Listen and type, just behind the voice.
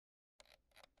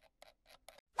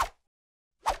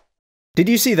Did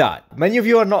you see that? Many of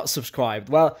you are not subscribed.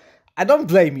 Well, I don't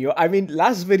blame you. I mean,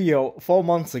 last video 4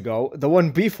 months ago, the one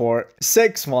before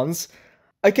 6 months.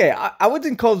 Okay, I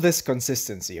wouldn't call this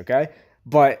consistency, okay?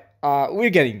 But we're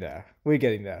getting there. We're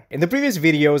getting there. In the previous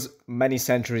videos, many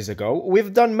centuries ago,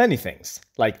 we've done many things.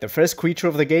 Like the first creature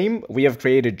of the game, we have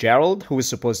created Gerald, who is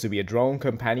supposed to be a drone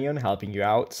companion helping you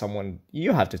out, someone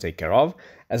you have to take care of,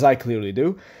 as I clearly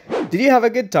do. Did you have a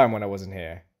good time when I wasn't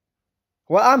here?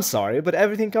 Well, I'm sorry, but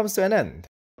everything comes to an end.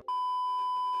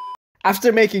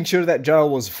 After making sure that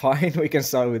Gerald was fine, we can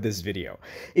start with this video.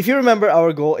 If you remember,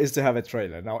 our goal is to have a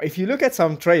trailer. Now, if you look at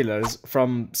some trailers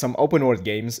from some open world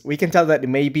games, we can tell that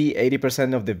maybe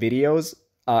 80% of the videos,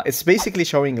 it's basically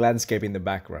showing landscape in the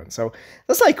background. So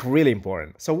that's like really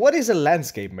important. So what is a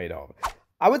landscape made of?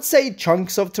 I would say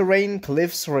chunks of terrain,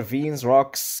 cliffs, ravines,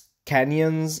 rocks,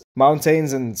 canyons,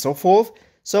 mountains, and so forth.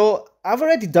 So I've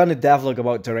already done a devlog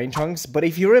about terrain chunks, but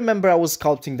if you remember, I was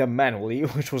sculpting them manually,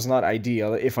 which was not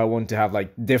ideal if I want to have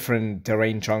like different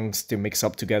terrain chunks to mix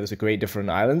up together to create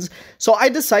different islands. So I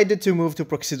decided to move to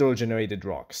procedural generated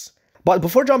rocks. But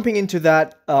before jumping into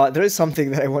that, there is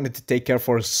something that I wanted to take care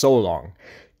for so long.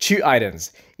 2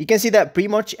 items. You can see that pretty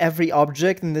much every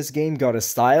object in this game got a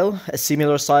style, a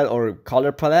similar style or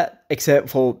color palette, except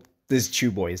for these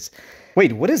 2 boys.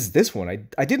 Wait, what is this one?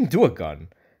 I didn't do a gun.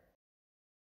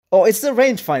 Oh, it's the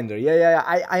rangefinder. Yeah.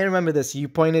 I remember this. You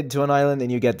point it to an island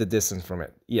and you get the distance from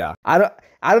it. Yeah. I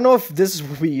don't know if this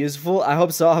will be useful. I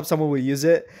hope so. I hope someone will use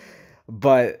it.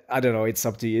 But I don't know. It's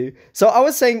up to you. So I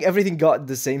was saying everything got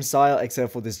the same style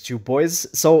except for these 2 boys.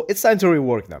 So it's time to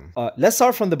rework them. Let's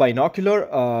start from the binocular.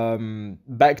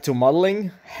 Back to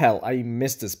modeling. Hell, I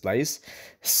missed this place.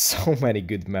 So many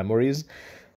good memories.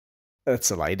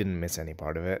 That's a lie. I didn't miss any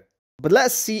part of it. But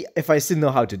let's see if I still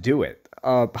know how to do it.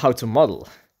 How to model.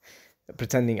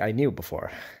 Pretending I knew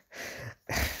before.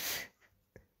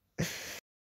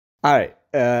 Alright,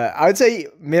 I would say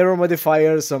mirror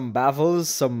modifiers, some baffles,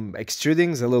 some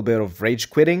extrudings, a little bit of rage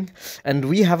quitting, and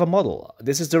we have a model.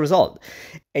 This is the result.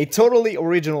 A totally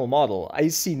original model. I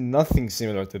see nothing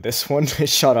similar to this one.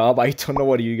 Shut up, I don't know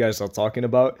what you guys are talking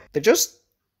about. They're just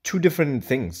 2 different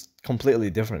things, completely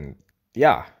different.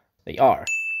 Yeah, they are.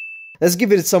 Let's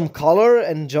give it some color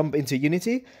and jump into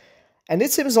Unity. And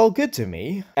it seems all good to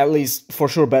me, at least for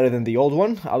sure better than the old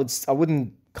one. I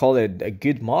wouldn't call it a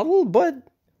good model, but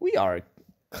we are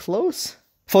close.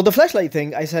 For the flashlight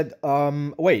thing, I said,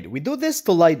 wait, we do this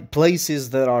to light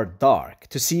places that are dark,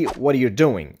 to see what you're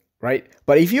doing, right?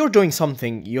 But if you're doing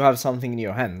something, you have something in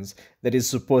your hands that is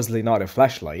supposedly not a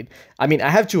flashlight. I mean, I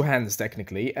have 2 hands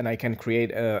technically, and I can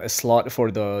create a slot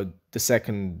for the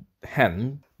second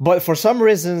hand. But for some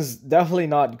reasons, definitely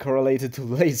not correlated to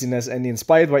laziness and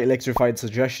inspired by electrified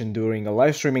suggestion during a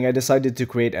live streaming, I decided to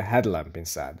create a headlamp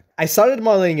instead. I started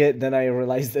modeling it, then I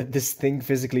realized that this thing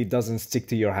physically doesn't stick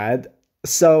to your head.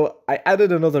 So I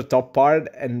added another top part,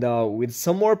 and with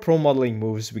some more pro modeling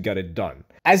moves, we got it done.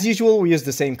 As usual, we use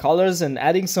the same colors, and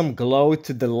adding some glow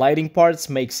to the lighting parts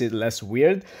makes it less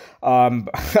weird,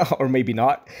 or maybe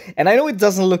not. And I know it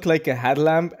doesn't look like a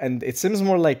headlamp, and it seems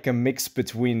more like a mix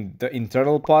between the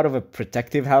internal part of a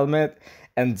protective helmet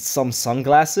and some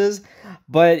sunglasses,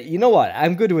 but you know what,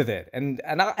 I'm good with it, and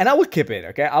I will keep it,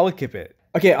 okay? I will keep it.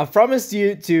 Okay, I promised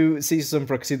you to see some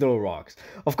procedural rocks.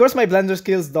 Of course, my Blender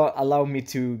skills don't allow me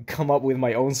to come up with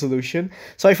my own solution,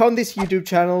 so I found this YouTube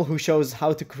channel who shows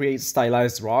how to create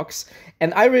stylized rocks,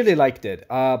 and I really liked it.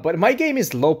 But my game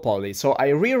is low poly, so I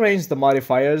rearranged the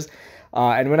modifiers,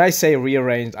 and when I say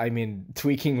rearranged, I mean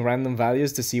tweaking random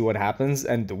values to see what happens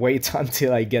and wait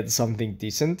until I get something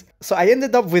decent. So I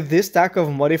ended up with this stack of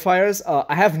modifiers.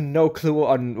 I have no clue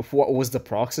on what was the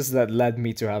process that led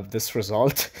me to have this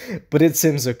result, but it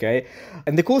seems okay.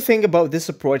 And the cool thing about this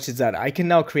approach is that I can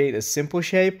now create a simple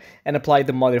shape and apply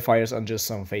the modifiers on just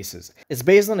some faces. It's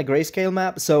based on a grayscale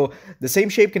map, so the same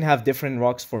shape can have different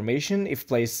rocks formation if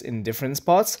placed in different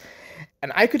spots,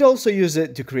 and I could also use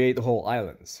it to create whole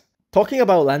islands. Talking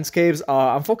about landscapes,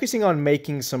 I'm focusing on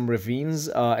making some ravines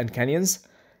and canyons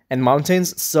and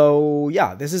mountains. So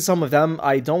yeah, this is some of them.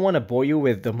 I don't want to bore you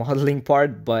with the modeling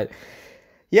part, but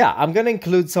yeah, I'm gonna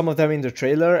include some of them in the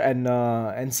trailer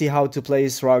and see how to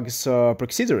place rocks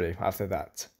procedurally after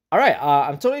that. Alright,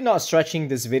 I'm totally not stretching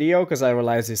this video because I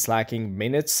realize it's lacking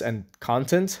minutes and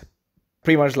content,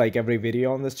 pretty much like every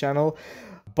video on this channel.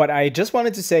 But I just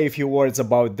wanted to say a few words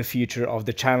about the future of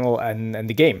the channel and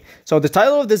the game. So the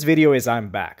title of this video is I'm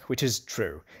Back, which is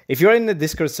true. If you're in the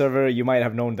Discord server, you might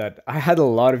have known that I had a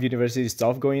lot of university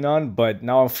stuff going on, but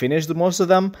now I've finished most of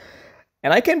them,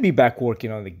 and I can be back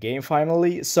working on the game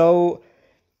finally. So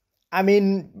I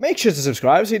mean, make sure to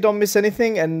subscribe so you don't miss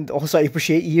anything. And also, I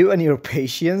appreciate you and your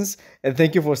patience. And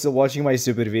thank you for still watching my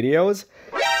stupid videos.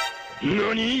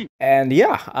 NANI? And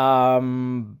yeah,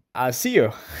 I'll see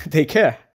you. Take care.